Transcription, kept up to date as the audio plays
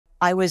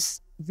I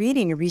was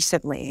reading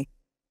recently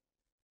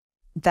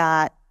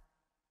that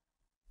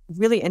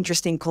really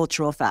interesting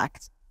cultural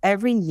fact.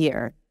 Every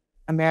year,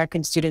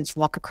 American students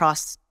walk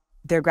across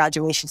their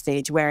graduation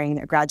stage wearing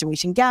a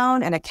graduation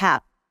gown and a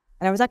cap.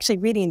 And I was actually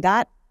reading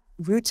that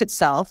roots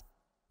itself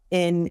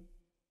in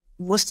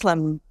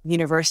Muslim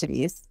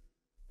universities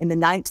in the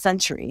 9th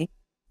century,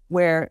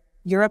 where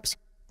Europe's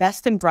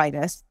best and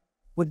brightest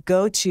would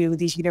go to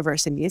these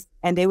universities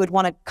and they would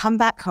want to come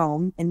back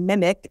home and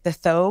mimic the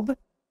thobe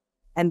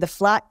and the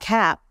flat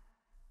cap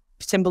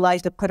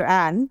symbolized the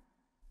Quran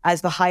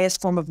as the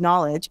highest form of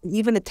knowledge. And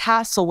even the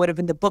tassel would have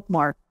been the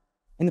bookmark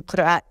in the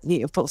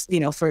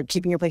Quran, for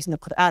keeping your place in the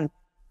Quran.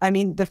 I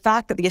mean, the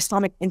fact that the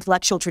Islamic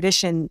intellectual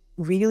tradition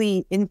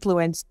really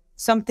influenced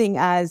something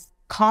as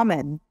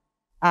common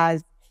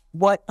as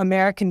what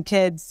American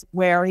kids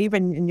wear, or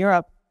even in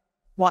Europe,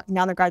 walking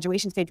down their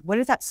graduation stage, what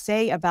does that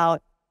say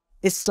about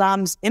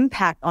Islam's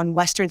impact on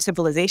Western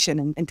civilization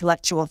and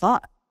intellectual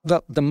thought?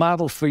 The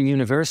model for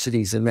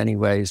universities in many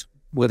ways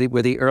were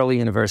the early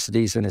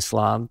universities in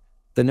Islam.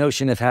 The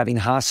notion of having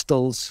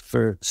hostels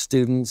for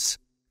students.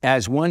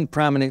 As one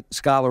prominent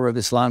scholar of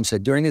Islam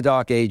said, during the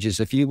Dark Ages,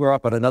 if you were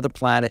up on another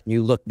planet and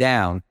you looked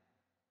down,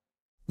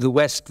 the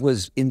West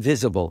was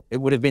invisible. It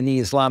would have been the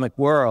Islamic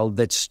world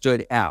that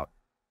stood out.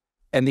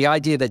 And the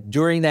idea that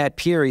during that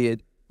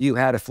period, you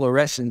had a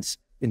fluorescence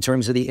in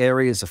terms of the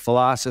areas of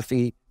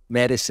philosophy,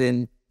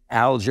 medicine,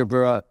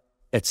 algebra,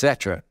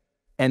 etc.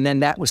 And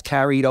then that was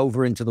carried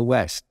over into the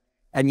West.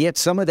 And yet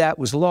some of that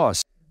was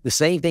lost. The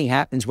same thing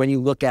happens when you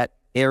look at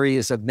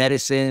areas of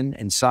medicine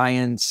and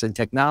science and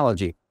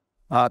technology.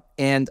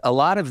 And a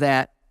lot of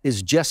that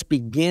is just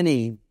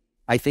beginning,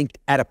 I think,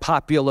 at a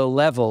popular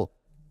level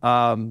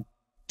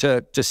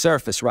to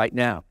surface right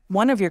now.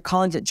 One of your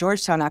colleagues at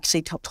Georgetown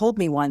actually told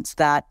me once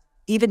that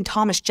even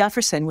Thomas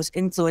Jefferson was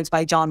influenced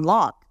by John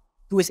Locke,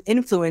 who was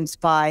influenced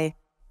by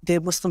the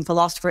Muslim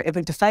philosopher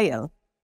Ibn Tufayl.